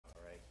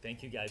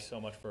Thank you guys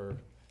so much for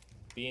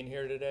being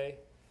here today.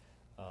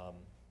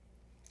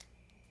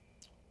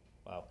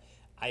 Wow.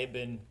 I have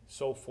been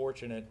so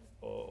fortunate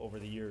over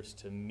the years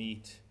to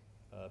meet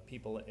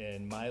people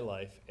in my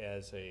life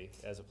as a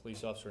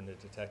police officer and a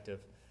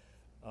detective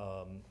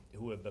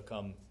who have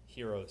become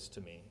heroes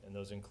to me, and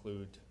those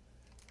include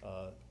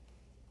a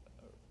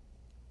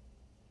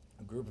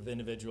group of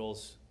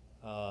individuals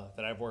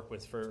that I've worked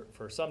with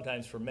for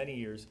sometimes for many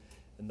years,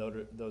 and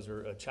those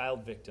are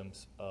child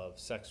victims of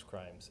sex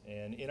crimes.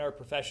 And in our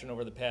profession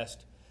over the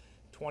past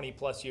 20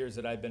 plus years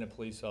that I've been a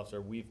police officer,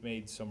 we've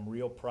made some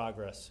real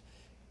progress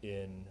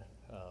in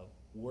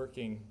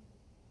working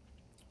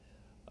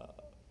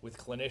with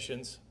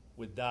clinicians,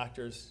 with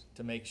doctors,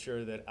 to make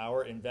sure that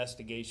our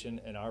investigation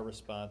and our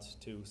response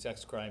to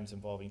sex crimes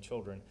involving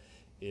children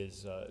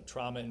is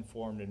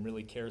trauma-informed and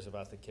really cares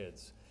about the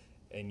kids.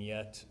 And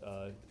yet,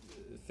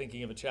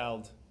 thinking of a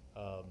child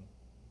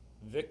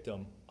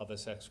victim of a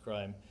sex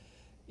crime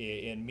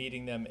and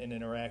meeting them and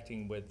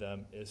interacting with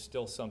them is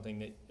still something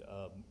that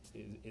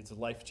it's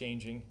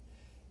life-changing,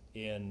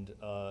 and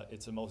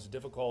it's the most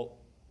difficult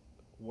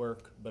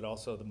work, but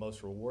also the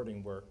most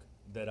rewarding work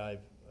that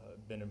I've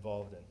been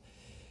involved in.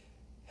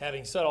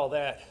 Having said all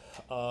that,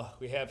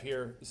 we have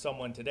here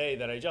someone today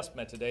that I just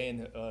met today,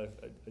 and a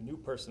new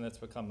person that's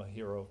become a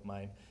hero of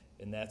mine,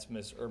 and that's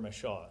Miss Irma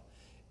Shaw.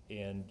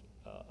 And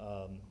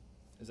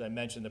as I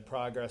mentioned, the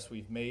progress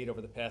we've made over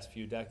the past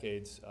few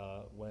decades,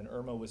 when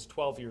Irma was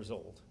 12 years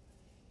old,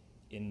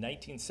 in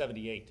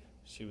 1978,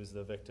 she was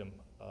the victim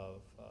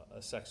of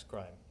a sex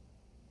crime,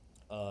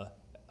 a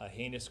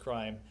heinous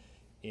crime.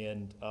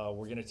 And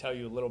we're going to tell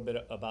you a little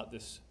bit about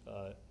this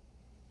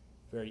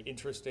very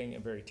interesting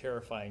and very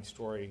terrifying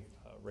story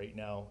right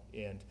now.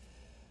 And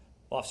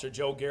Officer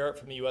Joe Garrett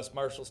from the U.S.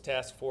 Marshals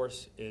Task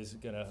Force is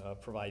going to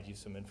provide you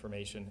some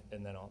information,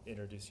 and then I'll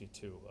introduce you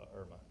to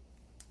Irma.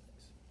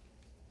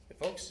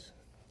 Hey folks,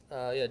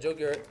 Joe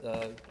Garrett,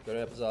 Grand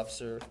Rapids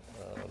officer,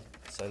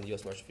 assigned to the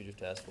U.S. Marshal Fugitive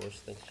Task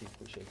Force. Thanks, Chief,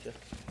 appreciate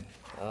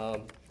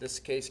you. This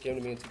case came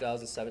to me in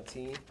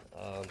 2017.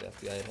 The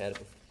FBI had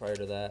it prior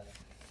to that,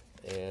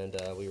 and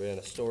we ran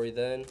a story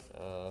then.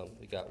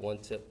 We got one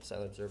tip,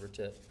 silent observer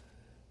tip,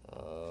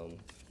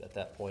 at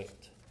that point,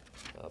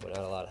 but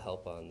not a lot of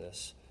help on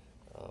this.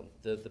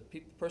 The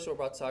person we're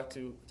about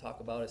to talk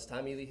about is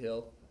Tommy Lee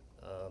Hill.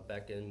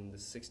 Back in the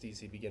 60s,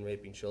 he began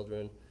raping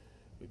children,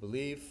 we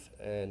believe,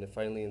 and then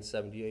finally in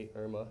 78,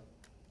 Irma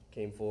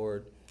came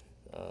forward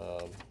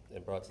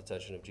and brought to the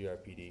attention of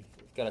GRPD.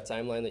 We've got a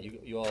timeline that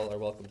you all are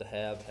welcome to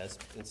have, has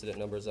incident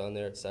numbers on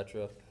there,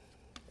 etc.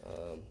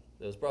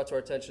 It was brought to our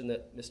attention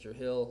that Mr.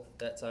 Hill, at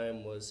that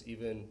time, was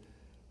even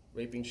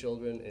raping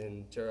children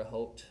in Terre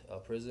Haute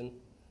prison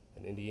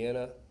in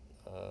Indiana.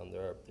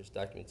 There's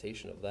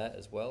documentation of that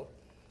as well.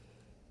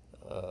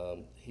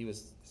 He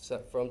was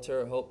sent from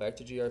Terre Haute back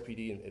to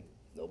GRPD, and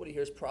nobody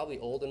here is probably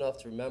old enough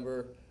to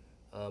remember,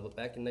 but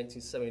back in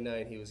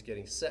 1979, he was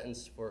getting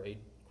sentenced for a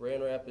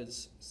Grand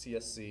Rapids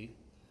CSC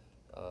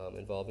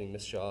involving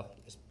Miss Shaw,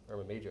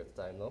 Irma Major at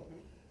the time though.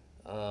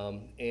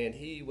 And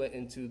he went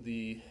into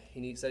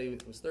he said he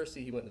was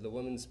thirsty, he went to the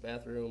women's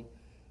bathroom,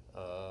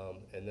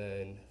 and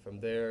then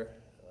from there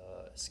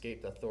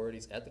escaped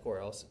authorities at the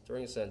courthouse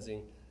during his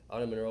sentencing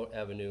out on Monroe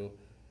Avenue,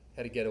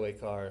 had a getaway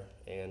car,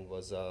 and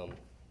was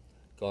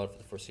gone for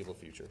the foreseeable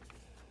future.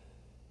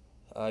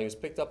 He was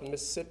picked up in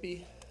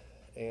Mississippi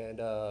and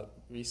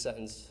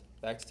resentenced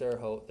back to Terre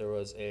Haute. There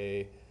was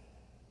a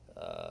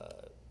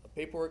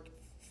paperwork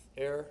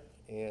error,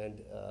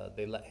 and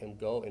they let him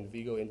go in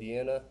Vigo,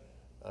 Indiana,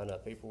 on a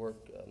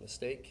paperwork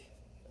mistake,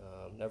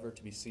 never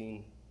to be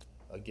seen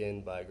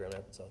again by Grand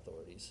Rapids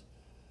authorities.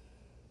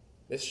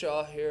 Ms.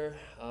 Shaw here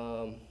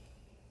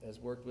has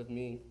worked with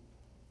me,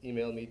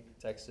 emailed me,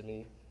 texted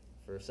me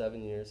for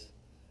 7 years,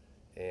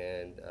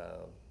 and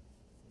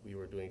we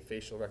were doing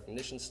facial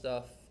recognition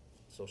stuff,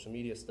 social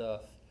media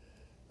stuff.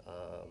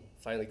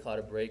 Finally caught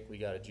a break. We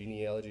got a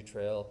genealogy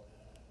trail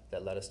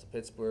that led us to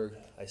Pittsburgh.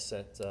 I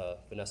sent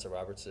Vanessa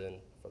Robertson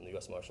from the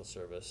U.S. Marshal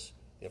Service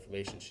the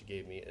information. She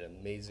gave me an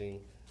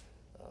amazing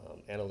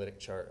analytic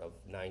chart of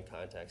 9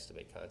 contacts to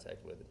make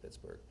contact with in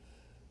Pittsburgh.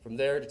 From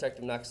there,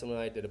 Detective Knoxon and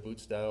I did a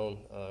boots down,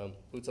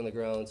 boots on the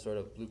ground, sort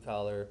of blue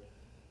collar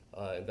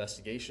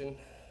investigation.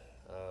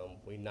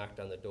 We knocked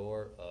on the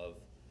door of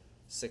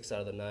 6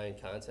 out of the 9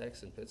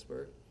 contacts in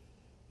Pittsburgh,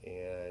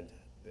 and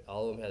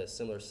all of them had a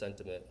similar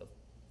sentiment of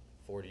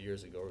 40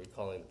 years ago,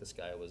 recalling that this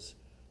guy was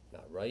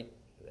not right,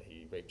 that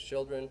he raped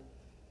children,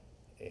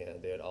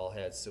 and they had all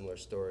had similar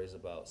stories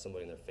about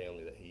somebody in their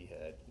family that he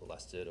had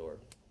molested or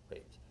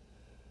raped.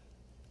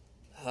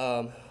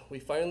 We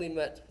finally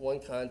met one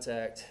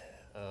contact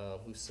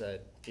who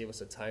gave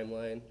us a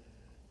timeline.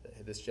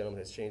 This gentleman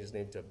has changed his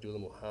name to Abdullah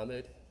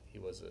Muhammad. He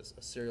was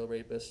a serial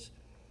rapist.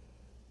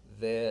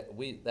 That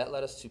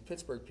led us to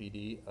Pittsburgh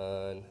PD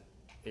on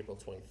April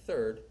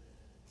 23rd,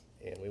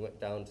 and we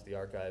went down to the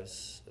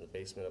archives in the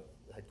basement of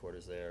the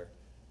headquarters there,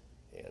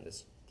 and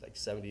this like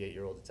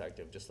 78-year-old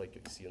detective, just like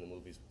you see in the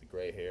movies with the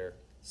gray hair,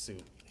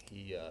 suit,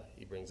 he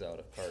brings out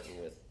a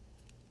carton with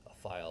a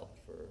file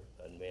for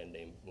a man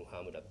named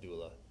Muhammad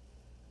Abdullah.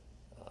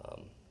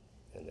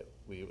 And it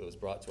was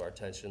brought to our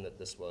attention that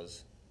this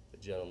was the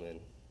gentleman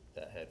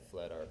that had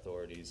fled our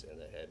authorities and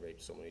that had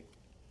raped so many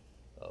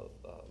of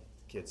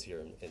kids here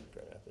in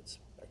Grand Rapids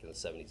back in the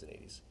 70s and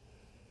 80s.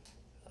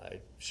 I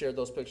shared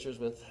those pictures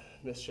with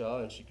Ms.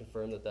 Shaw, and she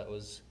confirmed that that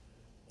was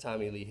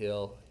Tommy Lee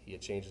Hill. He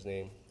had changed his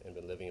name and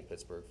been living in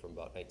Pittsburgh from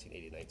about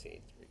 1980 to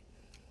 1983.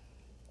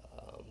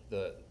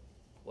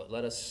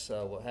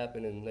 What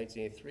happened in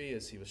 1983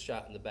 is he was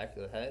shot in the back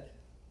of the head,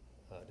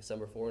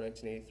 December 4,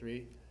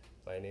 1983,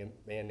 by a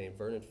man named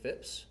Vernon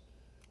Phipps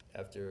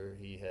after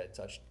he had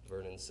touched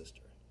Vernon's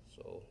sister.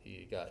 So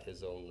he got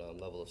his own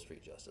level of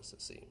street justice,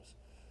 it seems.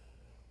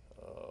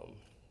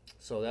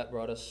 So that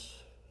brought us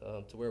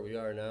to where we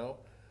are now.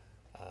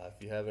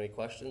 If you have any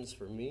questions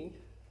for me,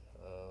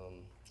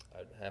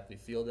 I'd happily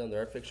field them.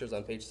 There are pictures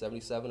on page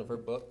 77 of her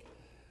book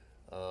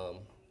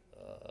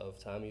of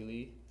Tommy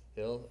Lee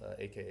Hill,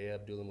 aka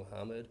Abdullah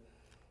Muhammad.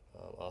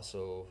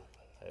 Also,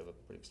 I have a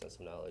pretty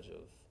extensive knowledge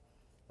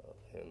of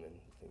him and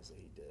things that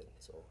he did.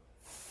 So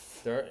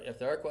if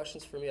there are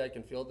questions for me, I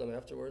can field them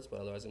afterwards,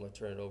 but otherwise I'm going to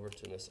turn it over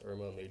to Ms.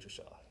 Irma Major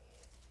Shaw.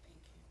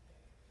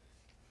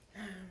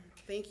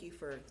 Thank you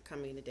for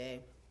coming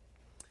today.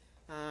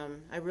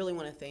 I really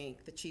want to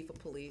thank the Chief of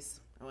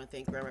Police. I want to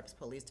thank Grand Rapids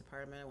Police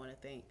Department. I want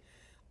to thank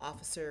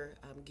Officer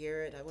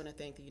Garrett. I want to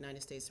thank the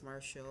United States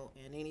Marshal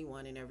and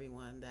anyone and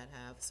everyone that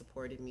have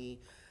supported me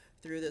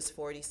through this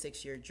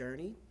 46-year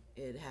journey.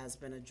 It has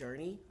been a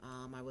journey.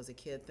 I was a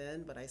kid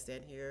then, but I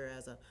stand here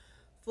as a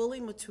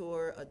fully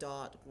mature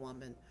adult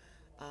woman.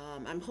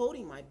 I'm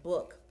holding my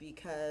book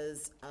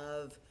because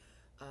of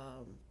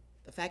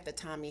the fact that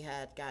Tommy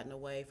had gotten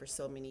away for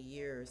so many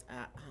years.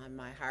 On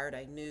my heart,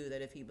 I knew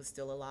that if he was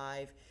still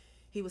alive,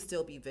 he would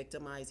still be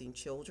victimizing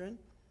children.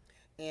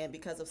 And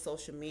because of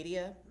social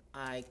media,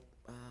 I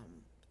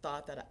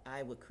thought that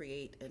I would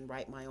create and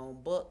write my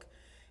own book.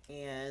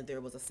 And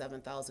there was a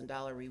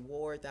 $7,000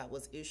 reward that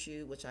was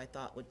issued, which I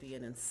thought would be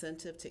an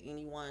incentive to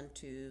anyone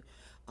to,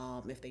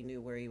 if they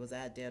knew where he was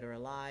at, dead or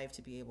alive,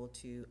 to be able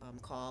to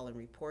call and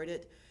report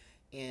it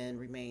and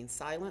remain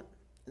silent.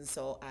 And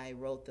so I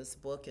wrote this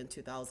book in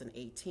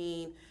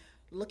 2018,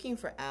 looking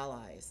for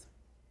allies.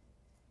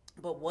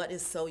 But what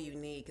is so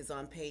unique is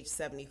on page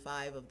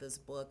 75 of this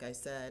book, I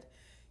said,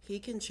 he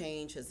can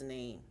change his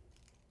name,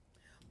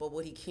 but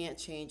what he can't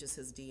change is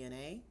his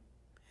DNA.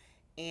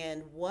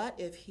 And what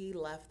if he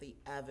left the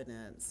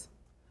evidence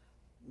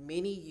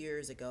many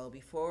years ago,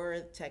 before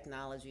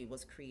technology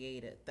was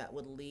created, that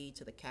would lead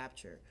to the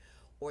capture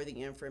or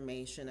the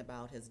information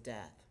about his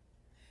death?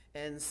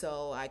 And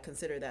so I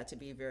consider that to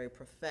be very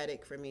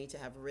prophetic for me to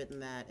have written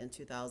that in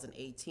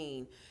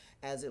 2018,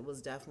 as it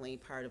was definitely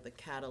part of the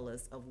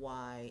catalyst of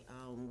why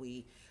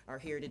we are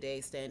here today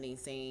standing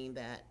saying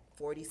that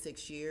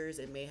 46 years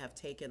it may have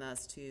taken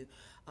us to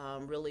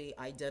really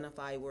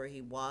identify where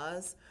he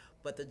was,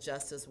 but the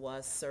justice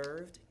was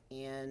served,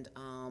 and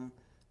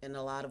in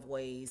a lot of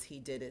ways he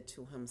did it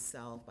to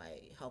himself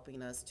by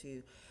helping us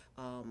to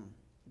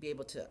be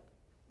able to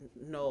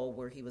know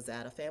where he was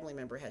at. A family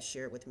member had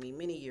shared with me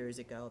many years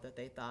ago that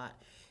they thought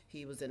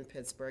he was in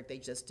Pittsburgh. They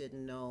just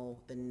didn't know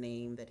the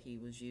name that he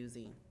was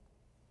using.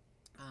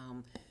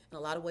 In a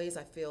lot of ways,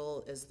 I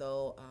feel as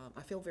though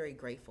I feel very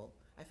grateful.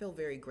 I feel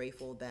very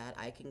grateful that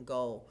I can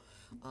go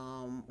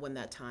when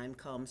that time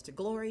comes to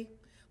glory,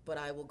 but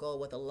I will go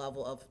with a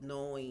level of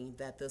knowing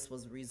that this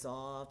was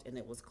resolved and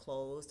it was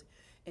closed.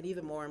 And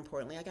even more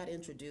importantly, I got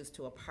introduced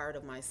to a part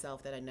of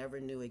myself that I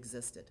never knew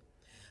existed.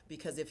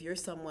 Because if you're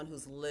someone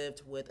who's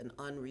lived with an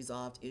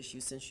unresolved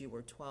issue since you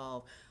were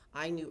 12,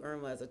 I knew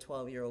Irma as a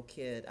 12-year-old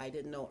kid. I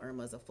didn't know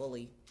Irma as a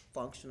fully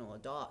functional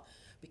adult,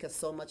 because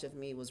so much of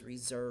me was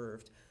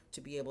reserved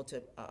to be able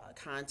to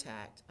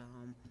contact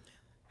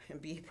and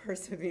be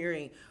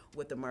persevering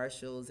with the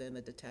marshals and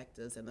the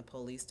detectives and the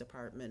police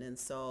department. And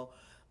so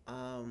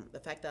the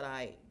fact that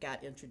I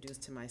got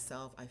introduced to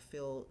myself, I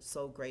feel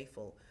so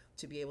grateful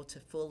to be able to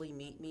fully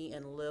meet me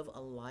and live a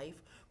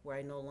life where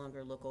I no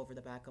longer look over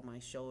the back of my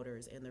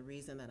shoulders. And the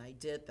reason that I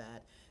did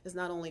that is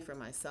not only for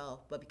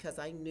myself, but because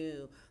I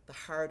knew the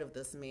heart of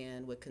this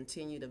man would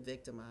continue to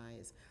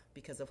victimize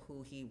because of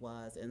who he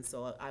was. And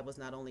so I was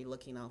not only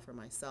looking out for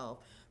myself,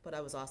 but I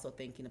was also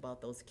thinking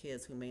about those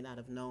kids who may not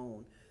have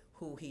known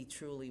who he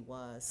truly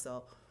was.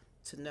 So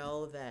to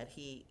know that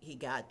he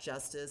got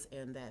justice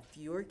and that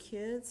fewer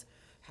kids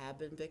have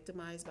been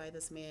victimized by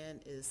this man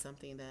is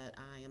something that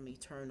I am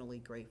eternally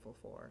grateful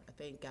for. I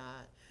thank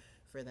God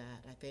for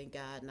that. I thank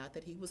God, not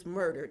that he was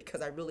murdered,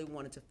 because I really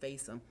wanted to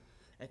face him.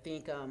 I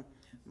think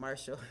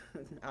Marshal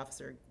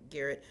Officer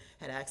Garrett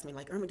had asked me,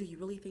 like, Irma, do you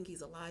really think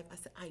he's alive? I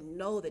said, I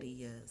know that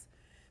he is,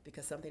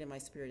 because something in my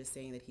spirit is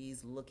saying that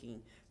he's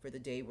looking for the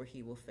day where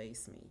he will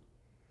face me.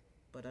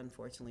 But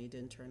unfortunately, it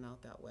didn't turn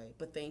out that way.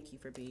 But thank you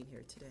for being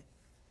here today.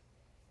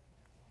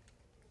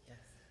 Yes.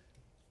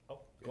 Oh,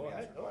 go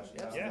ahead.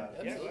 Yeah,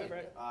 Yeah,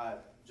 right.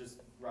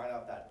 Just right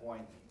off that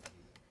point,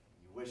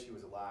 you wish he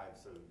was alive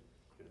so you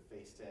could have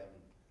faced him.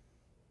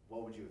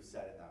 What would you have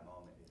said in that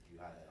moment if you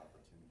had that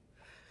opportunity?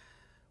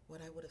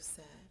 What I would have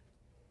said,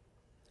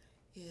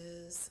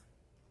 is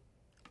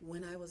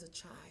when I was a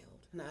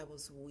child and I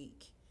was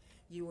weak,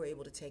 you were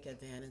able to take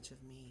advantage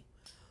of me.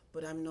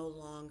 But I'm no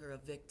longer a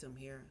victim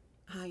here.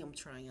 I am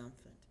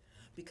triumphant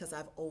because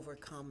I've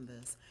overcome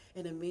this.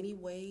 And in many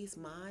ways,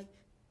 my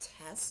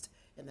test,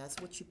 and that's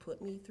what you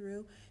put me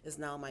through, is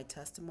now my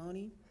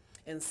testimony.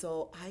 And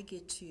so I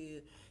get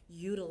to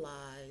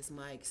utilize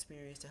my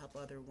experience to help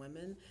other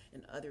women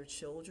and other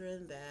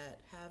children that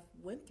have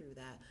went through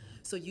that.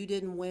 So you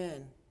didn't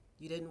win.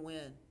 You didn't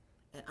win.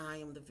 And I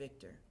am the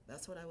victor.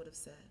 That's what I would have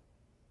said.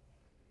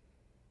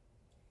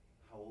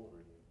 How old were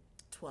you?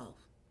 12.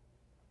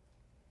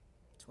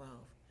 12.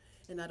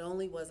 And not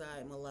only was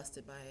I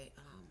molested by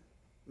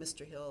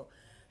Mr. Hill,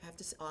 I have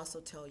to also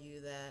tell you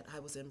that I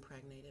was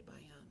impregnated by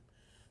him.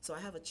 So I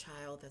have a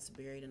child that's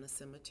buried in a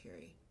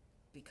cemetery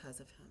because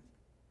of him.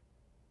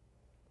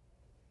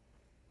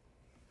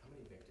 How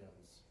many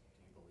victims do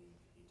you believe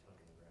he took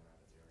in the Grand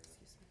Rapids area?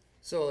 Excuse me.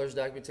 So there's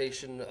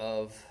documentation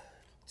of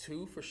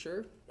 2 for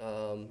sure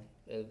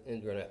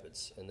in Grand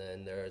Rapids, and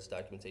then there is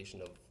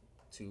documentation of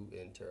 2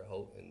 in Terre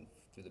Haute and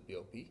through the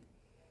BOP.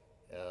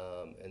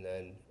 And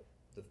then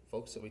the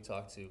folks that we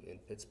talked to in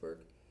Pittsburgh,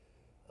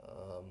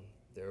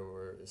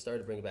 it started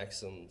to bring back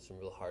some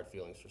real hard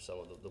feelings for some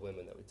of the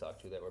women that we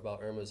talked to that were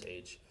about Irma's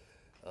age,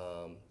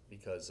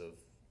 because of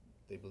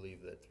they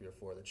believe that 3 or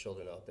 4 of the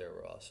children out there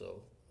were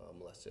also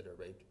molested or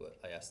raped. But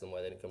I asked them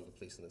why they didn't come to the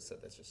police, and they said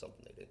that's just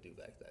something they didn't do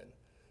back then.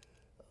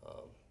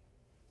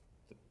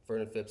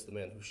 Vernon Phipps, the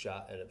man who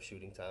ended up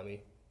shooting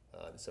Tommy,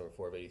 December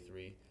 4 of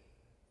 '83.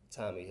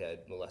 Tommy had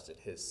molested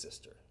his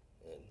sister,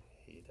 and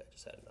he had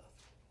just had enough.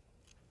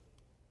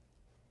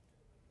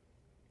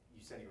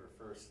 You said you were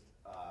first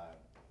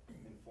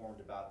informed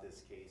about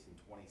this case in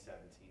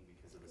 2017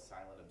 because of a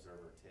silent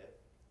observer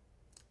tip.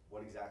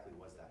 What exactly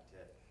was that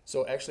tip?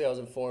 So actually, I was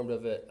informed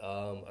of it.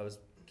 It was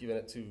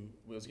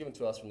given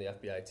to us from the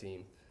FBI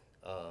team.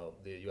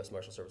 The U.S.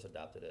 Marshal Service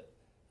adopted it.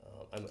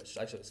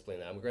 I should explain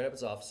that. I'm a Grand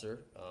Rapids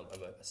officer.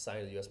 I'm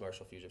assigned to the U.S.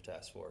 Marshal Fugitive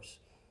Task Force.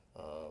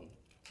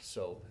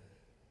 So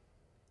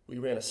we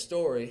ran a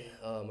story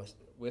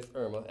with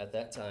Irma at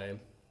that time,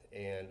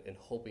 and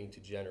hoping to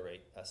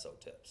generate SO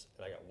tips.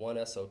 And I got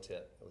 1 SO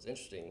tip. It was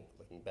interesting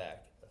looking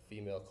back. A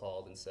female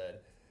called and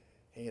said,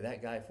 "Hey,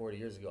 that guy 40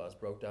 years ago, he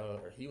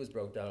was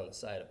broke down on the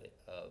side of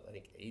I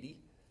think 80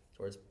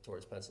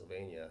 towards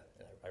Pennsylvania,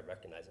 and I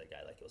recognized that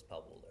guy like it was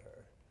palpable to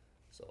her."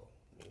 So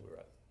I mean,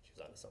 she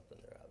was onto something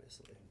there,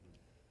 obviously.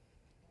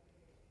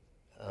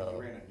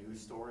 You ran a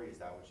news story? Is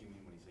that what you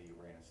mean when you say you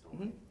ran a story?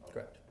 Mm-hmm. Okay.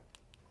 Correct.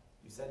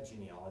 You said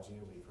genealogy.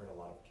 We've heard a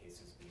lot of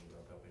cases being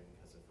broke open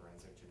because of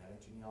forensic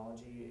genetic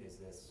genealogy. Is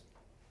this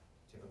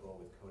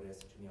typical with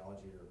CODIS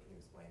genealogy, or can you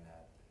explain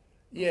that?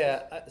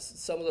 Yeah,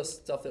 some of the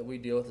stuff that we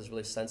deal with is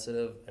really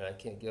sensitive, and I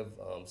can't give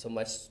some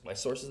of my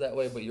sources that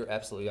way, but you're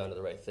absolutely onto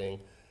the right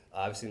thing.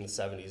 Obviously, in the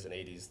 70s and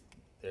 80s,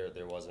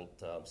 there wasn't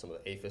some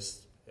of the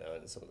APHIS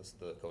and some of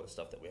the CODIS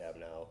stuff that we have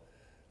now.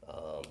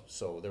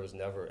 So there was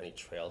never any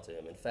trail to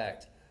him. In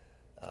fact,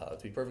 to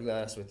be perfectly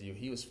honest with you,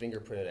 he was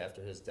fingerprinted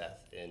after his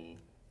death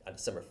on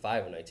December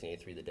 5 of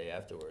 1983, the day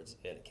afterwards,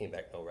 and it came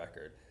back no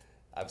record.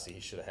 Obviously, he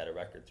should have had a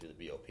record through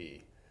the BOP.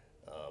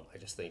 I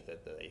just think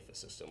that the APHIS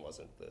system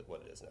wasn't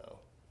what it is now.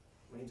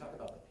 When you talk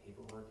about the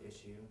paperwork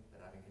issue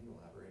that happened, can you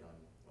elaborate on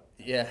what?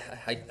 Yeah,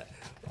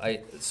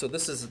 so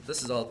this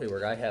is all the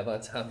paperwork I have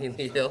on Tommy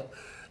Lee Hill.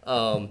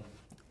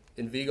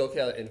 In Vigo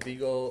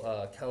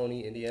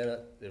County,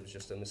 Indiana, there was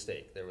just a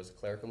mistake. There was a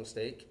clerical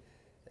mistake,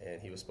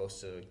 and he was supposed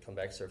to come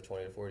back, serve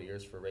 20 to 40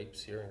 years for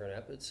rapes here in Grand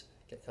Rapids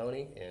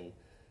County, and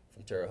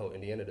from Terre Haute,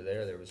 Indiana to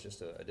there was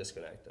just a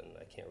disconnect, and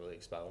I can't really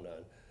expound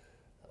on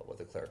what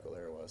the clerical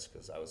error was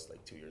because I was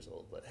like 2 years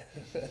old. But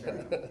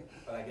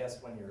But I guess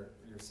when you're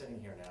sitting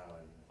here now,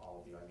 and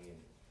all of you, I mean,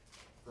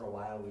 for a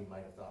while we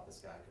might have thought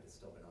this guy could have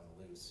still been on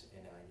the loose,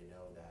 and now you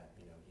know that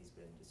he's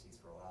been deceased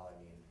for a while. I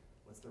mean,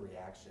 what's the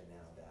reaction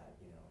now that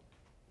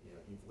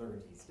you've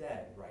learned he's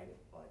dead, right?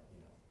 But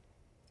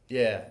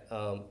yeah,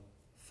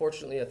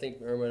 fortunately, I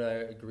think Irma and I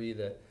agree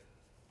that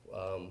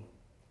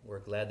we're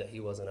glad that he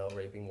wasn't out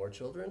raping more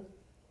children.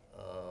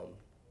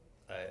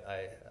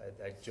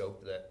 I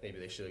joked that maybe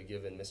they should have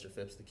given Mr.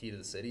 Phipps the key to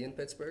the city in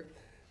Pittsburgh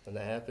when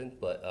that happened,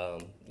 but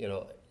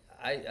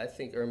I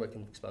think Irma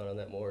can expound on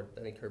that more.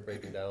 I think her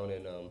breaking down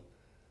and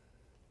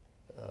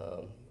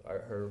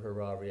her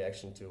raw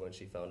reaction to when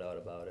she found out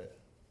about it.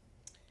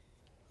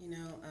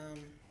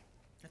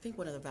 I think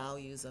one of the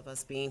values of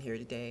us being here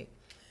today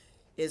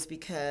is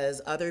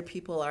because other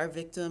people are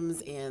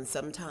victims, and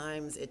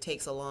sometimes it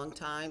takes a long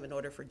time in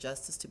order for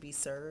justice to be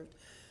served.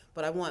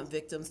 But I want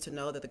victims to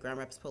know that the Grand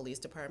Rapids Police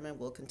Department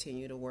will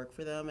continue to work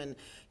for them. And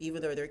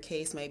even though their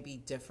case may be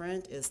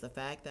different, is the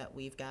fact that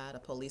we've got a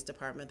police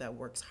department that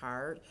works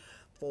hard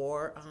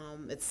for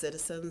its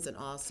citizens. And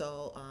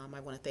also, I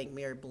want to thank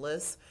Mayor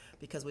Bliss,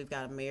 because we've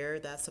got a mayor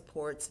that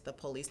supports the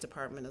police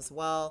department as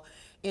well.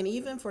 And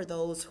even for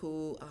those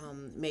who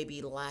may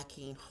be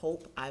lacking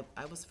hope, I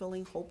was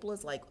feeling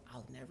hopeless, like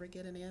I'll never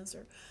get an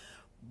answer.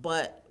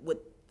 But with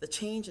the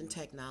change in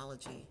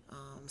technology,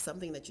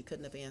 something that you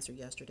couldn't have answered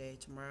yesterday,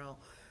 tomorrow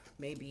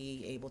may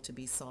be able to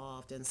be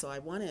solved. And so I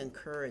want to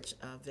encourage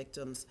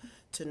victims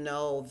to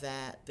know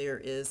that there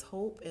is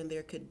hope and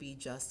there could be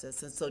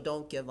justice. And so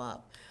don't give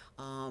up.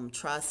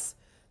 Trust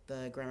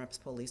the Grand Rapids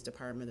Police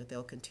Department that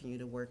they'll continue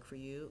to work for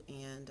you,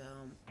 and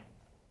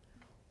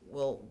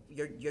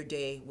your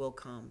day will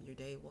come. Your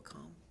day will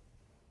come.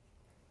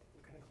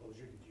 What kind of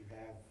closure did you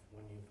have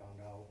when you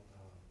found out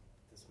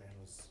this man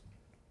was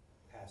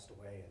passed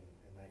away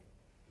and that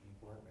you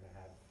weren't going to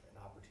have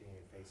an opportunity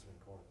to face him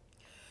in court?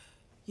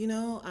 You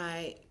know,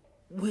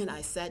 when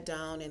I sat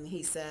down and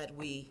he said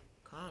we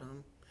caught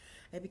him,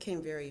 I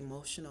became very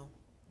emotional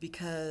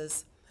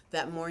because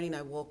that morning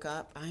I woke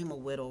up. I am a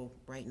widow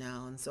right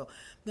now, and so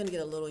I'm going to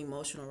get a little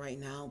emotional right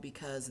now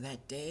because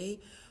that day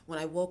when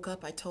I woke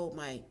up, I told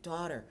my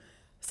daughter, I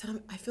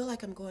said, I feel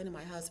like I'm going to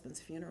my husband's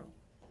funeral.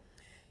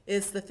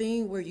 It's the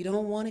thing where you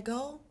don't want to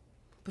go,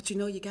 but you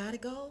know you got to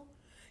go.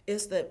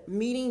 It's the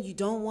meeting you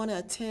don't want to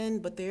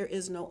attend, but there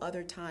is no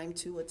other time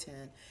to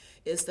attend.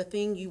 It's the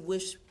thing you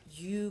wish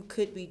you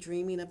could be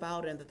dreaming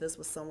about and that this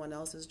was someone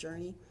else's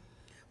journey.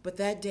 But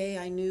that day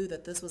I knew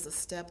that this was a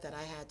step that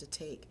I had to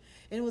take.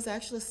 And it was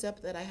actually a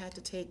step that I had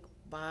to take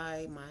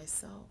by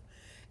myself.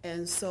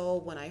 And so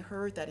when I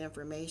heard that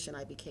information,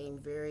 I became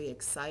very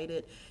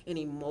excited and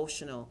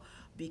emotional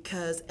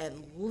because at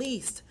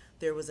least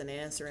there was an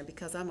answer. And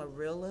because I'm a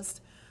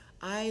realist,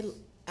 I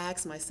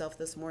asked myself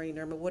this morning,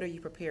 Norma, what are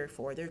you prepared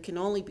for? There can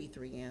only be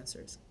 3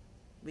 answers.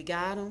 We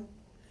got him,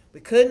 we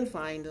couldn't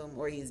find him,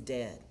 or he's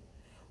dead.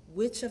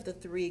 Which of the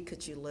 3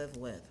 could you live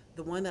with?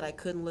 The one that I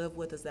couldn't live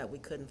with is that we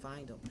couldn't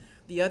find him.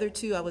 The other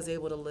 2 I was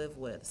able to live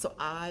with. So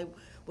I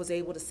was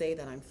able to say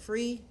that I'm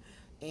free,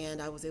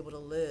 and I was able to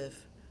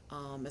live,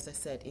 as I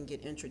said, and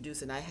get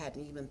introduced. And I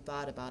hadn't even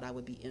thought about I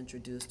would be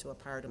introduced to a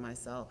part of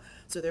myself.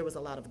 So there was a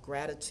lot of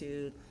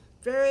gratitude,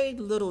 very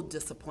little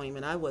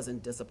disappointment. I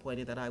wasn't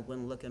disappointed that I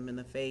wouldn't look him in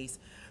the face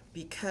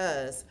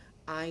because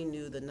I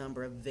knew the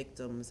number of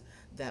victims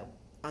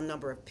a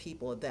number of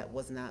people that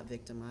was not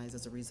victimized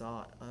as a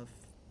result of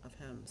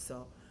him.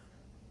 So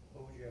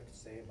What would you have to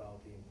say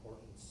about the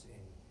importance in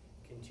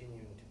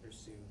continuing to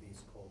pursue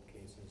these cold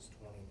cases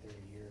 20, 30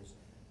 years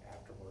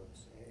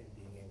afterwards and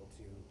being able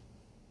to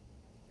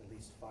at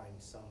least find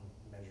some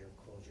measure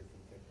of closure for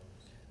the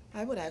victims?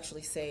 I would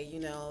actually say,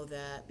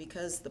 that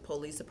because the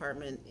police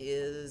department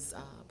is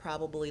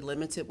probably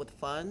limited with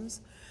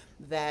funds,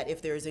 that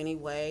if there's any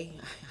way,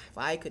 if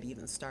I could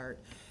even start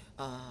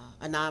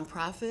a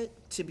nonprofit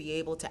to be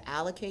able to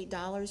allocate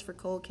dollars for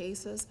cold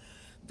cases,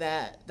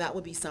 that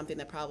would be something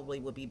that probably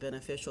would be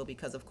beneficial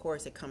because, of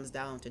course, it comes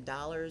down to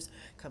dollars,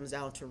 comes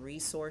down to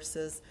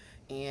resources,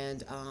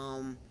 and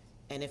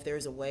if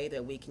there's a way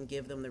that we can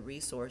give them the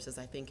resources,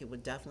 I think it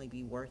would definitely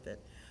be worth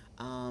it.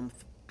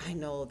 I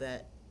know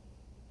that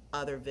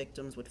other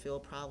victims would feel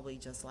probably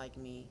just like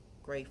me,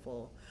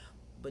 grateful,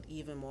 but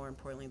even more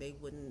importantly, they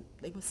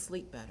would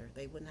sleep better.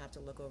 They wouldn't have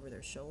to look over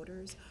their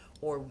shoulders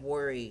or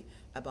worry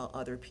about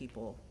other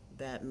people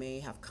that may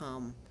have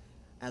come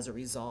as a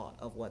result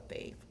of what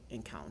they've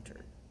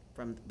encountered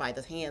by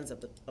the hands of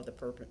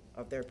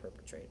their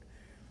perpetrator.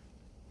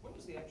 When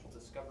was the actual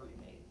discovery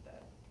made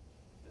that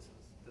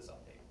this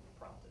update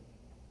prompted?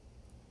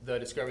 The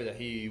discovery that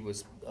he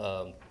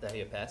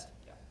had passed.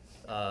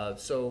 Yeah.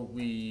 So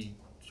we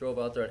drove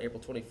out there on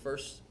April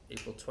 21st,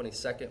 April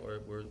 22nd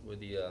were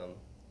the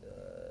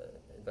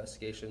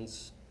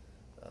investigations,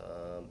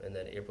 and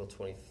then April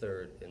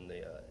 23rd in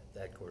the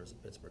headquarters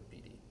of Pittsburgh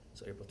PD.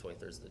 So April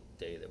 23rd is the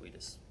day that we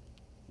just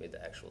made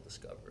the actual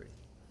discovery.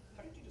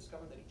 How did you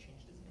discover that he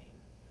changed his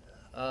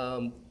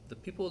name? The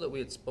people that we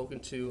had spoken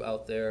to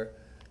out there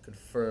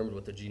confirmed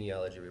what the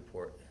genealogy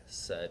report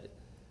said.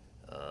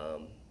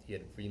 He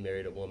had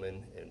remarried a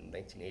woman in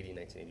 1980,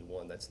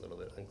 1981, that's a little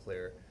bit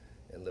unclear,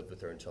 and lived with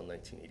her until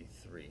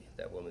 1983.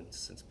 That woman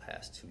since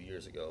passed 2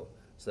 years ago,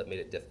 so that made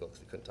it difficult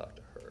because we couldn't talk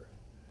to her.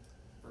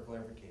 For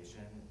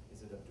clarification,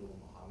 is it Abdul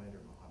Muhammad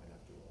or Muhammad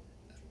Abdul?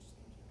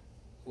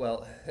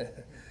 Well,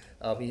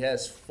 he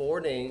has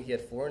 4 names. He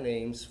had 4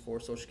 names, 4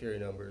 social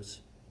security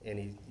numbers, and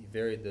he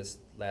varied this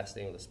last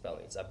name with the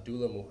spelling. It's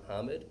Abdullah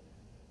Muhammad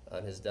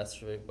on his death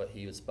certificate, but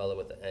he would spell it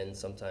with an N,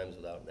 sometimes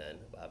without an N.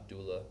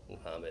 Abdullah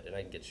Muhammad, and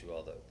I can get you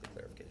all the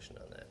clarification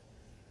on that.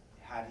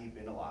 Had he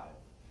been alive,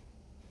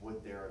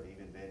 would there have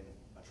even been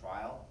a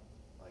trial?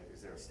 Like,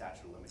 is there a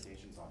statute of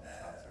limitations on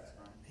child sex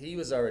crime? He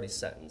was already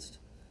sentenced,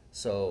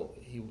 so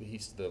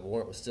the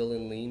warrant was still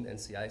in lien,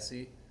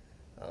 NCIC,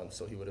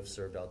 so he would have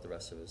served out the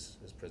rest of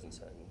his prison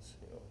sentence.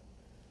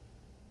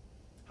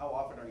 How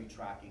often are you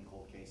tracking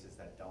cold cases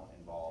that don't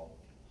involve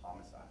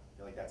homicide? I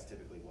feel like that's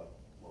typically what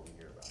we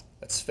hear about.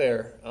 That's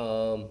fair.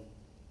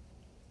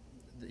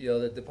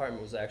 The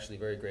department was actually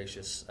very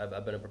gracious.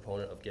 I've been a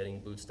proponent of getting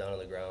boots down on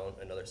the ground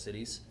in other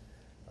cities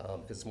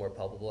because it's more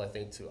palpable, I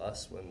think, to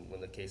us when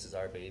the case is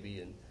our baby,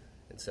 and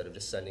instead of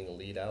just sending a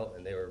lead out.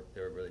 And they were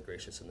really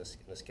gracious in this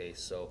case.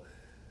 So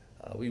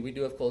we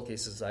do have cold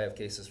cases. I have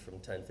cases from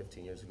 10,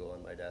 15 years ago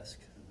on my desk.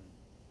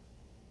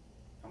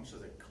 How much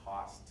does it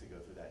cost to go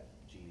through that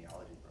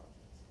genealogy process?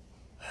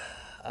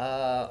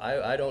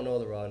 I don't know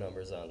the raw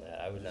numbers on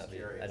that. I would Just not be,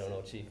 curious. I don't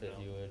know, Chief, if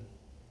you would.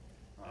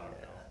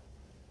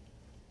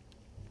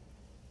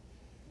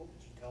 What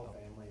would you tell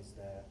families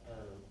that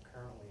are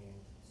currently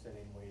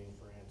sitting, waiting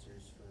for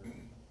answers for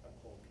a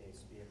cold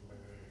case, be it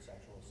murder,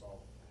 sexual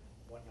assault,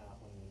 whatnot,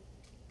 when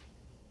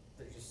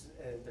they're just,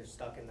 they're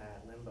stuck in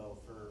that limbo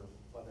for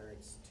whether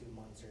it's 2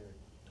 months or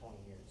 20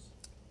 years?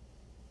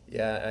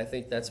 Yeah, I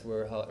think that's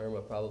where how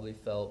Irma probably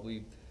felt.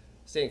 We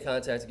stay in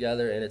contact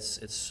together, and it's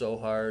so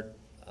hard.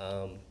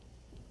 I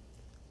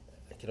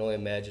can only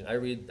imagine. I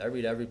read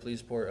every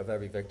police report of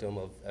every victim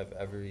of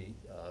every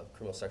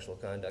criminal sexual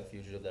conduct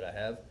fugitive that I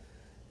have,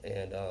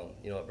 and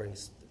you know,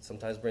 it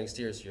sometimes brings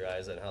tears to your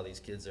eyes on how these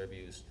kids are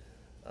abused.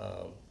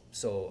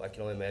 So I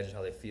can only imagine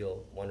how they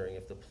feel, wondering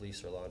if the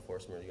police or law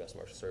enforcement or the U.S.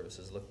 Marshal Service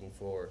is looking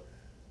for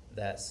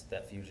that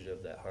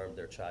fugitive that harmed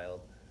their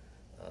child.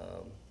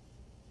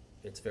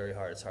 It's very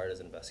hard. It's hard as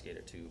an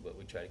investigator too, but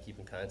we try to keep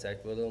in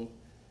contact with them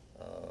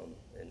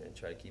and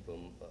try to keep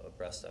them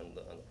abreast on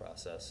the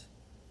process.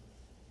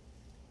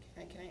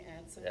 Can I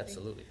add something?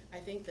 Absolutely. I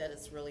think that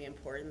it's really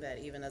important that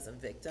even as a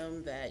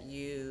victim, that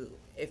you,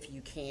 if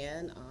you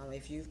can,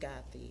 if you've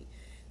got the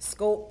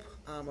scope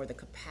or the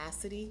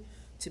capacity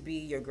to be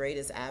your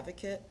greatest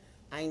advocate.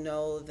 I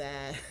know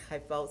that I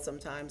felt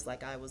sometimes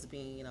like I was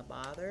being a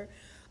bother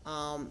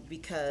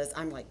because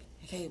I'm like,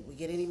 hey, we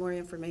get any more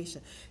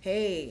information?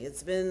 Hey,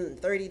 it's been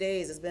 30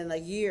 days, it's been a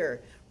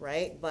year,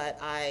 right? But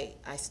I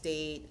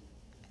stayed,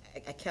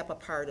 I kept a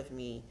part of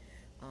me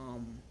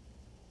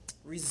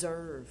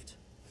reserved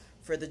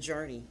for the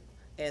journey,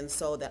 and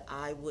so that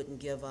I wouldn't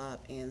give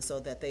up, and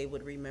so that they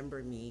would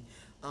remember me.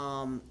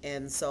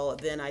 And so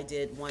then I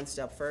did one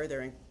step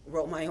further and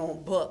wrote my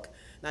own book.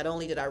 Not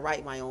only did I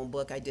write my own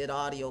book, I did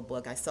audio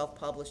book. I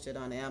self-published it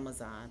on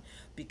Amazon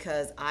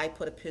because I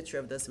put a picture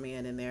of this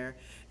man in there,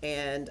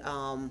 and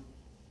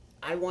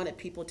I wanted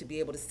people to be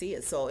able to see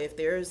it. So if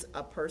there's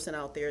a person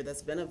out there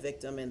that's been a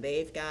victim and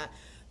they've got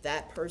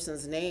that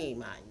person's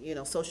name, you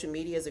know, social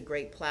media is a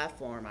great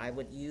platform. I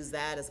would use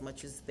that as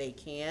much as they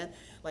can.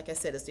 Like I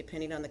said, it's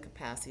depending on the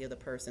capacity of the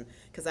person,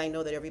 because I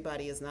know that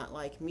everybody is not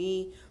like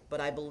me,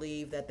 but I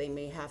believe that they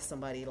may have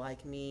somebody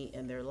like me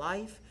in their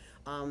life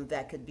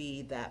that could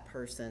be that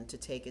person to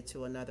take it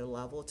to another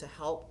level, to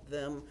help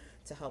them,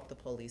 to help the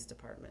police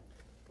department.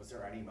 Was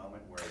there any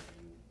moment where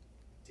you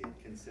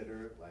did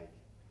consider, like,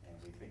 and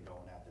we've been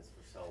going at this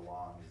for so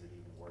long, is it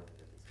even worth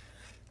it at this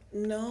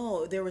point?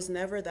 No, there was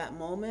never that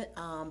moment,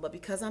 but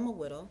because I'm a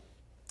widow,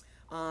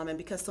 and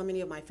because so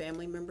many of my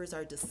family members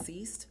are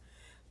deceased,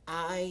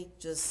 I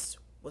just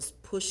was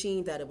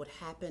pushing that it would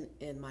happen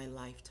in my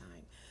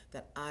lifetime,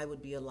 that I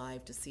would be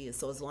alive to see it.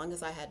 So as long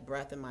as I had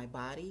breath in my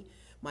body,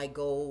 my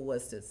goal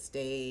was to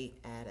stay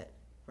at it,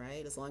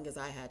 right? As long as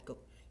I had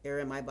air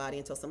in my body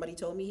until somebody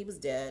told me he was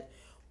dead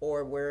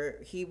or where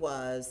he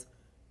was,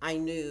 I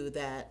knew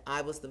that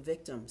I was the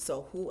victim.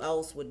 So who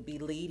else would be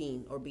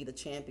leading or be the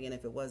champion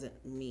if it wasn't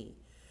me?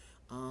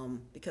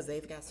 Because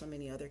they've got so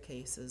many other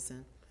cases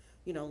and,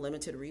 you know,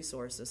 limited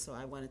resources. So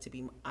I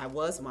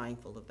was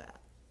mindful of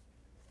that.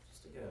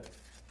 Just to get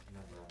a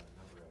number of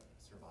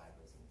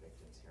survivors and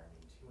victims here, I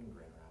mean, 2 in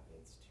Grand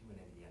Rapids, 2 in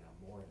Indiana,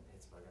 more in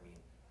Pittsburgh. I mean,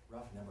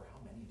 rough number,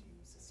 how many do you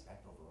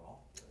suspect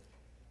overall?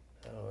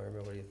 I don't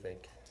remember. What do you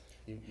think?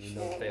 You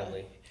know the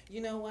family.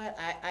 You know what?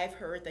 I've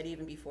heard that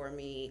even before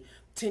me,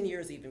 10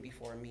 years even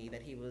before me,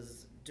 that he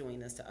was doing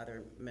this to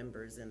other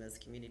members in this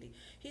community.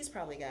 He's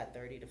probably got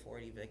 30 to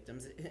 40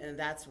 victims, and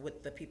that's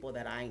with the people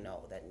that I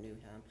know that knew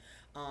him.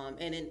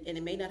 And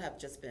it may not have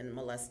just been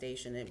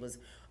molestation. It was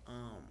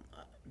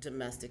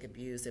domestic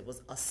abuse. It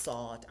was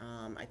assault.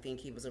 I think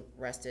he was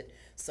arrested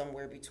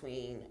somewhere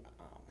between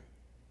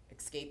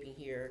escaping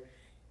here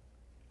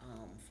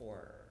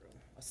for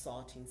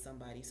assaulting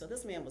somebody. So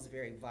this man was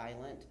very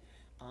violent.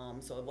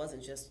 So it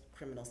wasn't just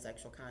criminal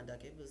sexual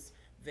conduct. It was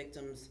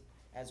victims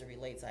as it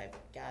relates. I've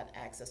got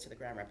access to the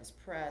Grand Rapids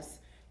Press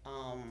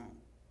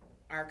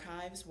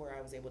archives where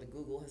I was able to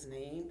Google his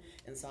name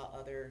and saw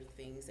other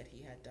things that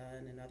he had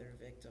done and other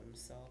victims.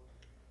 So,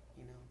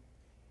 you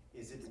know.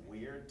 Is it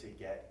weird to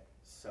get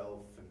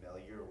so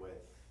familiar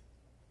with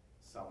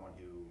someone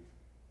who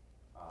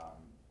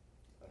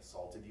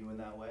assaulted you in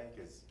that way?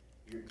 Because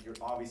you're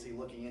obviously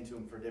looking into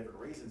him for different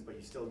reasons, but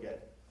you still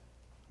get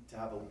to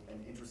have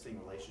an interesting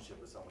relationship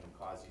with someone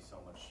who caused you so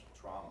much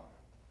trauma.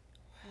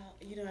 Well,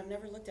 you know, I've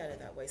never looked at it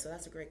that way, so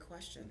that's a great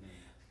question.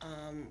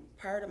 Mm-hmm.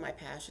 Part of my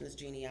passion is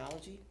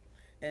genealogy,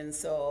 and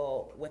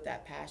so with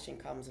that passion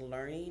comes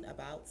learning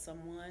about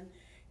someone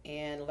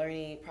and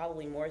learning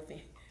probably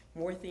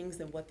more things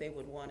than what they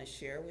would want to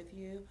share with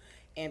you.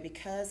 And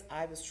because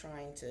I was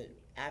trying to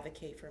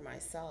advocate for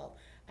myself,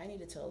 I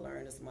needed to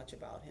learn as much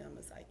about him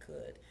as I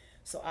could.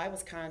 So I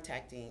was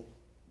contacting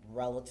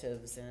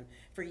relatives, and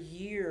for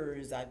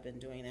years I've been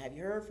doing that. Have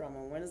you heard from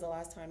him? When is the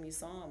last time you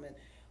saw him? And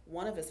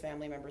one of his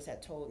family members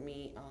had told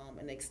me,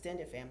 an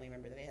extended family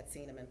member, that they had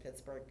seen him in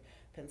Pittsburgh,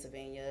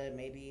 Pennsylvania,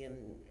 maybe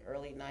in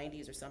early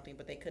 90s or something,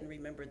 but they couldn't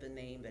remember the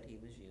name that he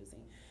was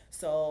using.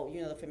 So,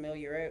 you know,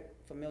 the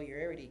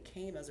familiarity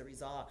came as a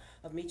result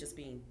of me just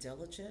being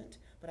diligent,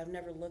 but I've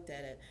never looked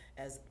at it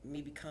as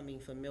me becoming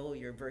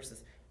familiar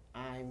versus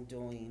I'm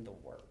doing the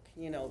work.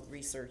 You know,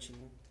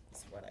 researching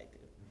is what I do.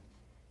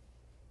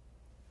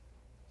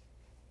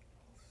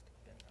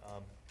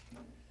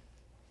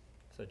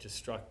 So it just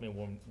struck me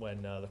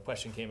when the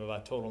question came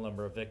about total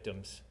number of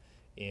victims,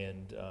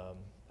 and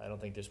I don't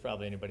think there's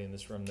probably anybody in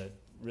this room that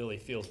really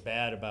feels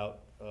bad about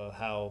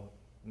how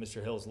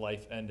Mr. Hill's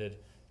life ended.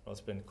 Well,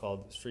 it's been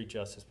called street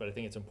justice, but I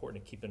think it's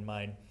important to keep in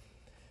mind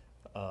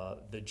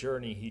the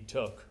journey he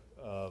took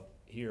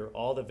here.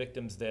 All the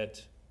victims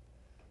that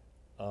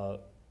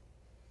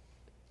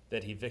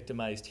he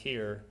victimized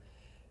here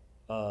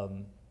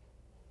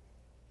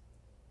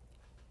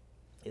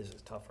is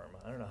tough, Irma.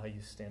 I don't know how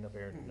you stand up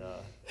here and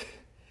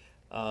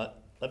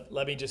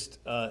let me just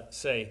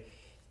say,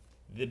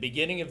 the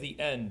beginning of the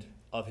end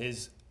of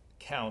his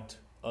count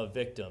of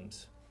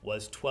victims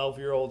was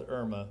 12-year-old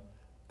Irma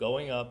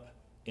going up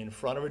in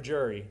front of a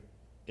jury,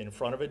 in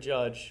front of a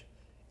judge,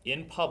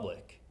 in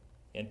public,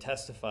 and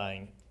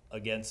testifying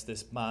against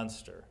this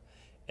monster.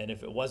 And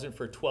if it wasn't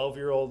for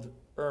 12-year-old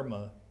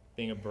Irma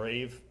being a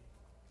brave,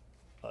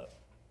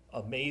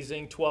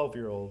 amazing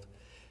 12-year-old,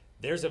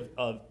 there's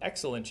an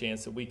excellent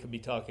chance that we could be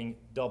talking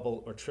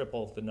double or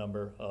triple the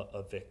number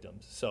of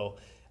victims. So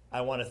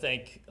I want to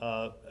thank,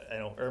 I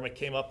know Irma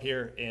came up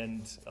here,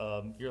 and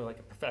you're like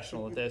a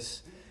professional at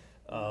this.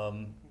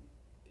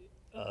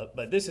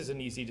 But this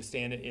isn't easy to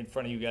stand in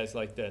front of you guys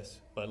like this.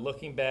 But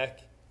looking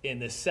back in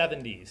the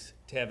 70s,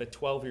 to have a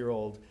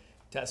 12-year-old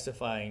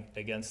testifying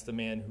against the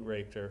man who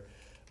raped her,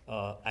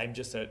 I'm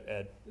just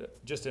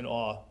just in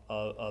awe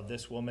of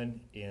this woman,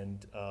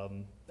 and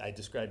I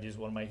described you as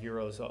one of my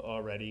heroes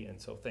already, and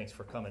so thanks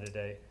for coming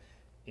today,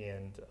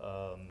 and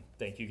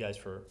thank you guys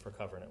for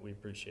covering it. We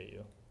appreciate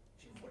you.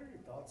 Chief, what are your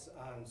thoughts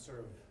on sort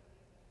of,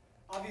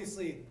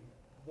 obviously,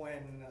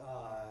 when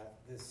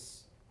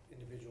this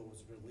individual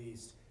was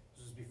released,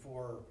 this was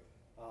before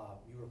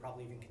you were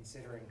probably even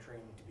considering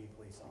training to be a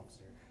police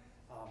officer,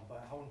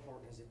 but how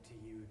important is it to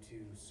you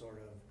to sort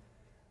of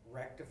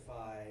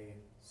rectify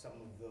some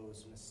of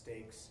those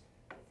mistakes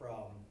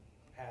from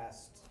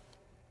past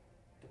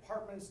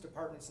departments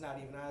not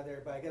even out of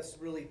there, but I guess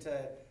really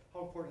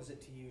how important is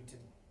it to you to,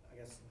 I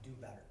guess, do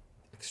better?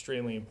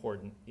 Extremely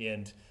important,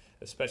 and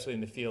especially in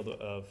the field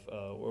of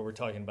where we're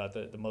talking about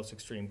the most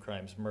extreme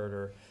crimes,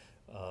 murder,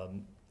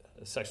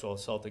 sexual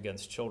assault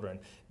against children.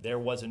 There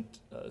wasn't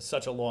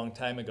such a long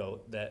time ago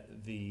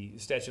that the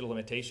statute of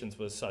limitations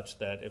was such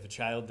that if a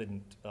child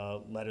didn't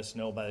let us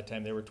know by the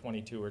time they were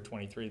 22 or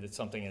 23 that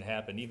something had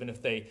happened, even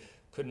if they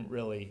couldn't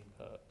really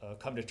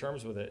come to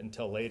terms with it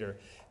until later,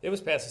 it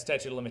was past the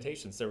statute of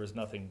limitations. There was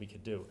nothing we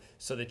could do.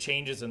 So the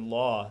changes in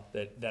law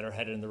that are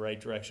headed in the right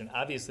direction,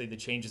 obviously the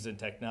changes in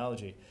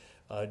technology.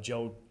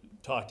 Joe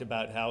talked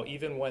about how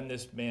even when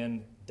this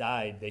man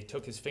died, they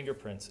took his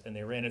fingerprints and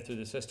they ran it through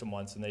the system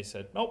once, and they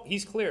said, nope,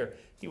 he's clear.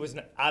 He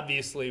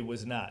obviously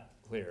was not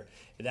clear.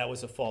 That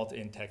was a fault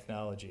in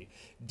technology.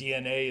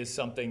 DNA is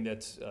something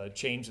that's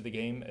changed the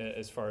game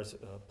as far as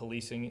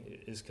policing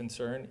is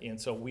concerned, and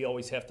so we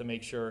always have to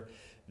make sure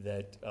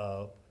that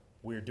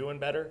we're doing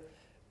better.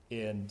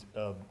 And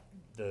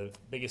the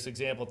biggest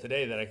example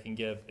today that I can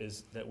give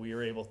is that we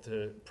are able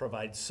to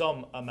provide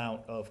some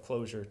amount of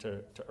closure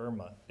to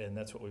Irma, and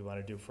that's what we want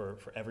to do for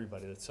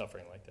everybody that's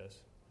suffering like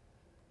this.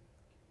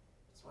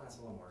 Just want to ask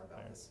a little more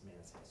about this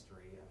man's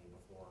history. I mean,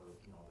 before all the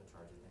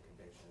charges and the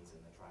convictions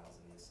and the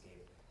trials and the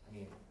escape. I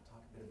mean,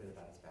 talk a bit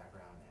about his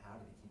background. How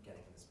did he keep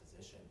getting in this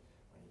position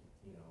when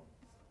he,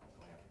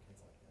 going after kids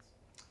like this?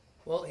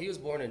 Well, he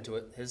was born into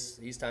it. He's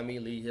Tommy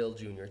Lee Hill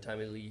Jr.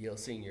 Tommy Lee Hill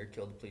Sr.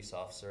 killed a police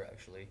officer,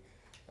 actually.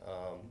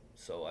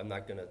 So I'm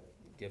not going to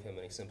give him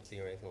any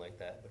sympathy or anything like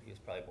that, but he was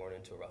probably born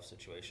into a rough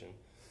situation.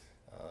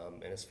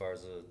 And as far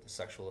as the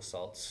sexual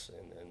assaults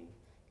and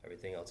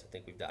everything else, I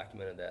think we've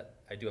documented that.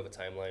 I do have a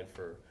timeline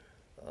for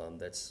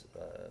that's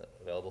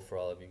available for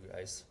all of you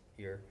guys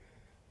here.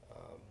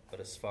 But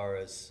as far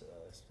as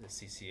the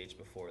CCH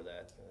before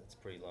that, it's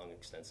pretty long,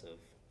 extensive,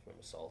 from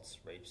assaults,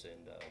 rapes,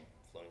 and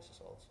felonious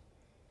assaults.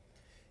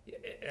 Yeah,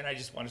 and I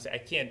just want to say, I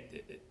can't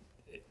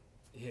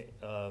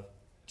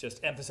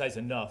just emphasize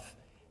enough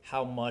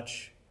how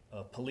much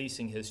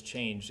policing has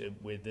changed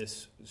with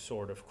this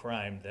sort of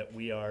crime, that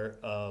we're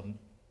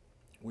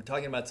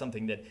talking about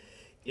something that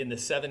in the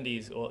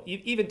 70s, well,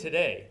 even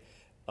today,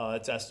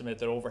 it's estimated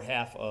that over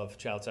half of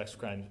child sex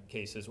crime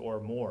cases or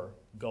more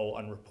go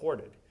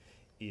unreported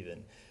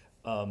even.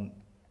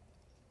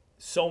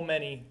 So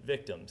many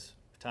victims,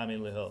 Tommy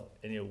Lee Hill,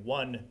 and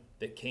one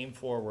that came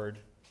forward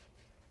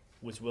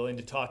was willing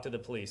to talk to the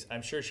police.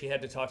 I'm sure she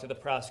had to talk to the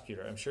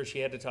prosecutor. I'm sure she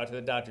had to talk to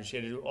the doctor. She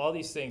had to do all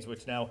these things,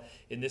 which now,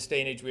 in this day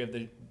and age, we have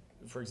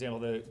for example,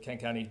 the Kent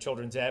County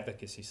Children's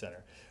Advocacy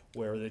Center,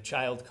 where the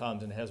child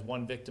comes and has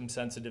one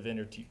victim-sensitive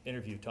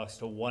interview, talks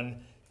to one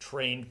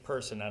trained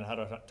person on how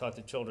to talk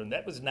to children.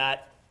 That was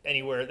not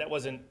anywhere, that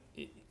wasn't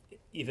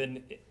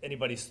even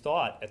anybody's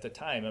thought at the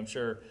time. I'm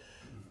sure,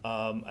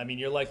 I mean,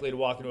 you're likely to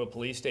walk into a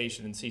police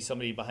station and see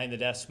somebody behind the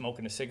desk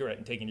smoking a cigarette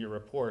and taking your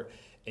report,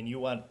 and you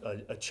want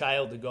a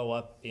child to go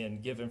up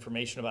and give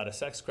information about a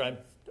sex crime.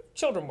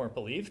 Children weren't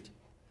believed.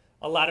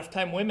 A lot of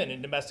time women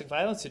in domestic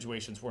violence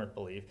situations weren't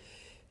believed.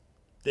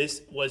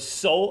 This was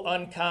so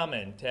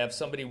uncommon to have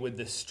somebody with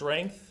the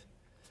strength,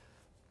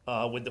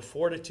 with the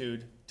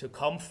fortitude to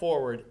come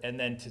forward and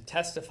then to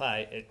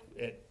testify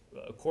at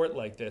a court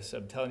like this.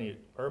 I'm telling you,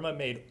 Irma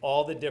made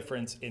all the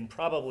difference in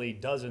probably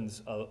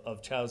dozens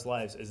of child's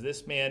lives. As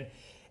this man,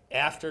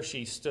 after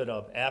she stood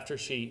up, after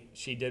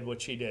she did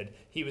what she did,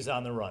 he was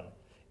on the run.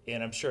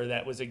 And I'm sure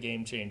that was a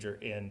game changer.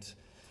 And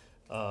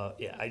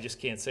yeah, I just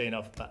can't say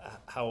enough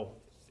how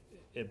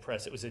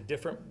impressed. It was a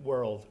different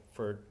world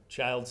for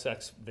child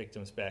sex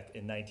victims back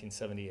in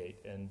 1978.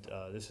 And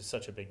this is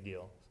such a big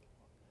deal.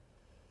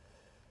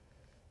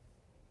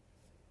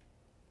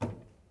 How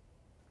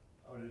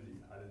did you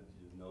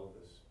know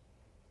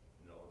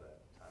that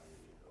time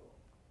ago?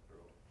 Or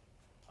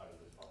how did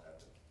this all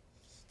happen?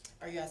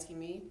 Are you asking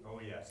me?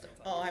 Oh, yes.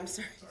 Oh, I'm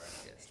sorry.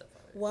 Yeah,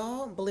 stepfather.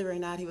 Well, believe it or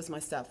not, he was my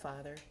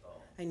stepfather. Oh.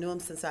 I knew him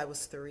since I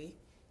was 3.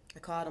 I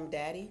called him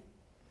Daddy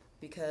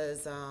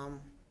because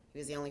he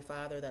was the only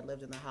father that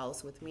lived in the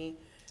house with me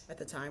at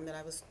the time that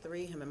I was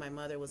 3. Him and my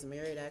mother was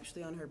married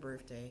actually on her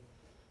birthday.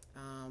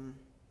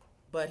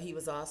 But he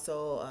was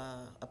also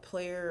a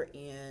player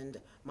in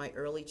my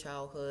early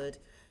childhood,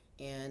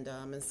 and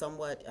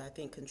somewhat, I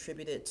think,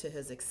 contributed to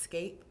his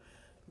escape,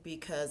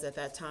 because at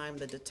that time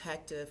the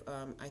detective,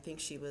 I think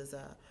she was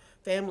a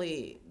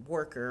family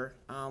worker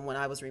when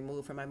I was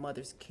removed from my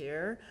mother's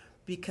care,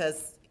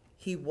 because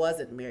he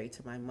wasn't married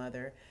to my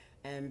mother.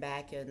 And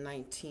back in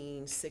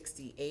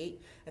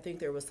 1968, I think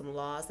there was some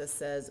laws that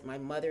says my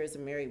mother is a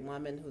married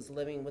woman who's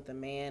living with a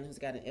man who's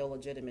got an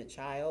illegitimate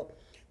child,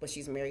 but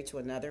she's married to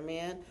another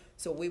man.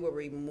 So we were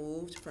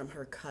removed from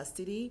her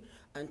custody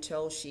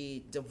until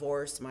she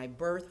divorced my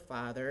birth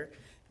father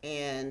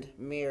and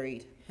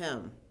married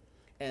him.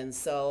 And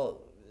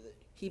so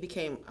he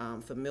became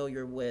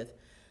familiar with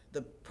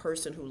the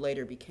person who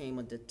later became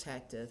a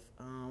detective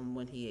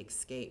when he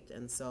escaped.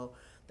 And so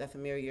that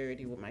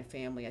familiarity with my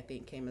family, I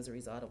think, came as a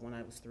result of when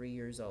I was 3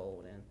 years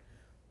old, and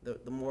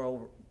the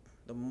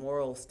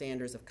moral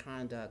standards of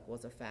conduct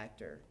was a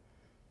factor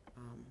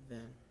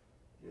then.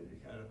 Yeah, you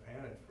kind of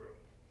panicked for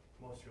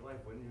most of your life,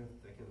 wouldn't you,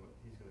 thinking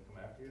he's going to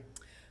come after you?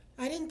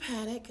 I didn't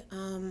panic,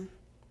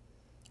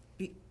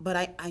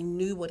 but I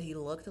knew what he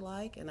looked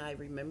like, and I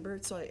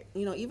remembered. So,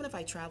 even if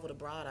I traveled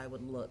abroad, I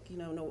would look.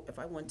 If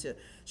I went to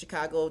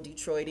Chicago,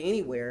 Detroit,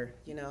 anywhere,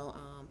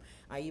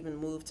 I even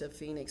moved to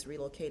Phoenix,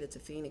 relocated to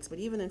Phoenix. But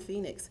even in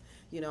Phoenix,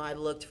 I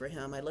looked for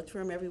him. I looked for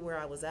him everywhere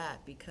I was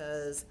at,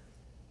 because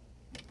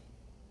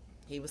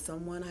he was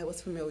someone I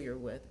was familiar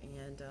with,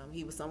 and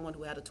he was someone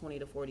who had a 20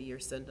 to 40-year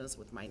sentence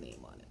with my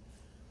name on it.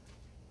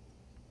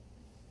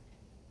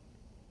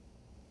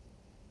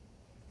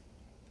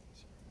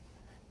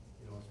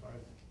 As far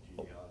as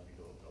genealogy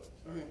goes,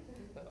 sorry.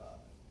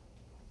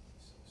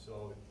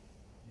 So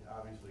you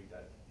obviously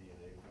got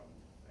DNA from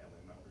family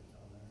members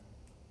down there?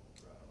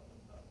 Or I don't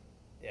know.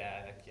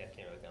 Yeah, I can't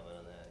really comment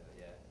on that, but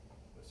yeah.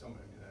 But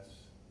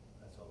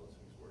that's how those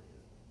things work,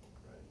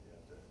 right? You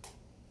have to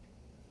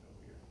know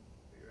where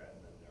you're at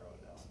and then narrow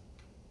it down.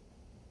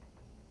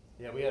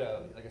 Yeah, we had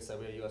like I said,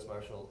 we had a U.S.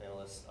 Marshal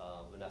analyst,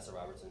 Vanessa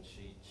Robertson.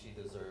 She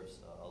deserves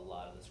a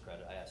lot of this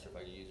credit. I asked her if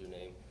I could use her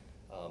name.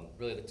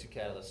 Really, the two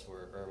catalysts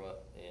were Irma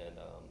and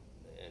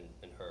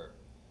her.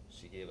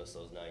 She gave us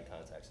those 9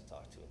 contacts to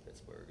talk to in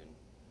Pittsburgh, and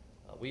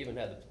we even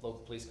had the local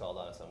police called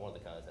on us on one of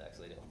the contacts.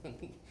 They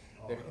didn't.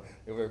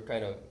 They were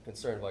kind of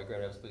concerned why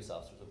Grand Rapids police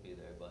officers would be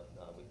there, but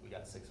we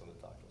got 6 of them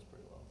to talk to us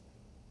pretty well.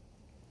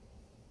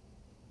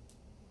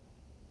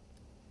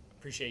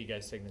 Appreciate you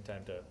guys taking the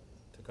time to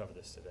cover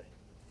this today.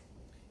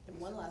 And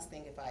one last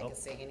thing, if I could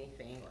say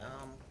anything.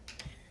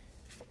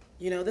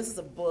 This is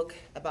a book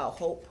about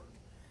hope.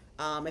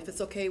 If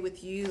it's okay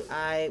with you,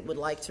 I would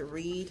like to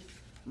read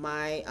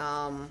I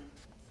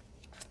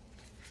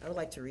would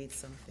like to read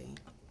something.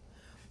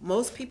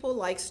 Most people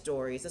like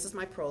stories, this is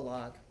my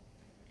prologue,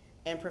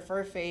 and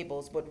prefer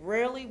fables, but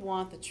rarely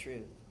want the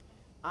truth.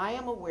 I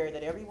am aware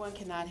that everyone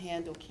cannot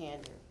handle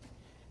candor.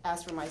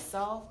 As for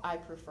myself, I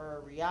prefer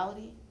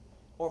reality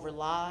over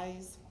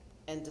lies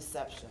and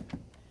deception.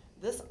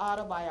 This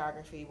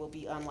autobiography will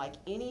be unlike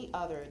any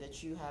other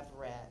that you have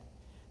read,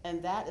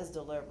 and that is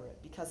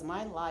deliberate because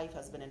my life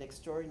has been an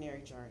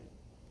extraordinary journey.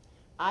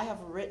 I have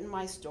written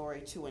my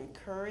story to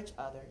encourage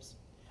others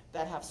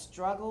that have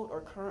struggled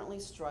or currently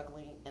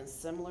struggling in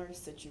similar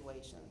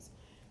situations.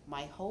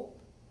 My hope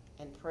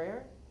and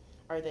prayer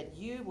are that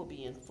you will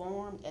be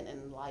informed and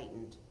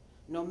enlightened,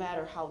 no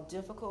matter how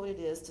difficult it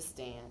is to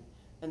stand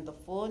in the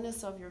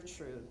fullness of your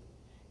truth,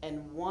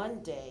 and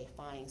one day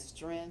find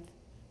strength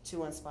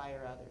to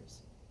inspire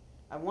others.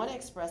 I want to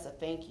express a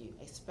thank you,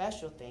 a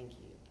special thank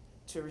you,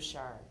 to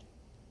Richard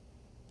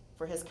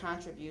for his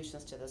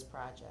contributions to this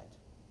project.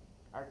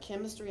 Our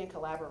chemistry and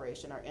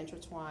collaboration are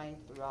intertwined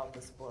throughout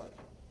this book.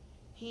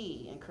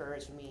 He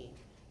encouraged me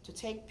to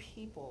take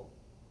people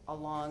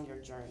along your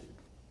journey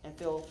and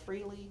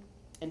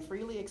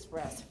freely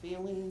express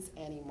feelings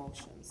and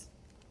emotions.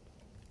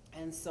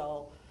 And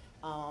so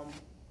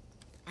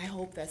I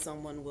hope that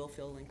someone will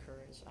feel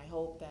encouraged. I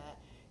hope that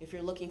if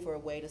you're looking for a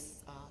way to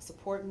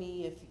support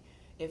me,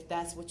 if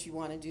that's what you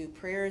want to do,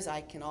 prayers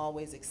I can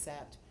always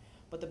accept.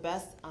 But the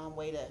best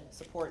way to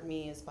support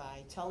me is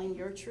by telling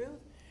your truth,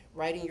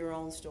 writing your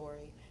own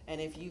story,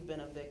 and if you've been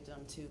a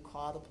victim, to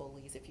call the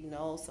police. If you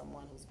know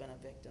someone who's been a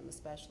victim,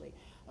 especially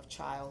of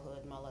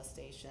childhood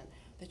molestation,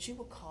 that you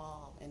would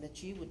call and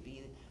that you would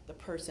be the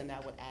person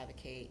that would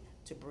advocate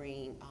to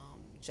bring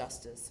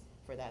justice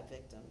for that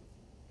victim.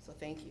 So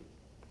thank you.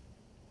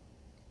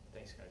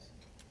 Thanks, guys.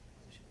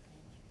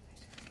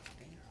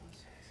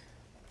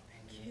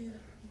 Thank you.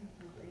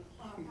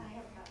 I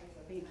have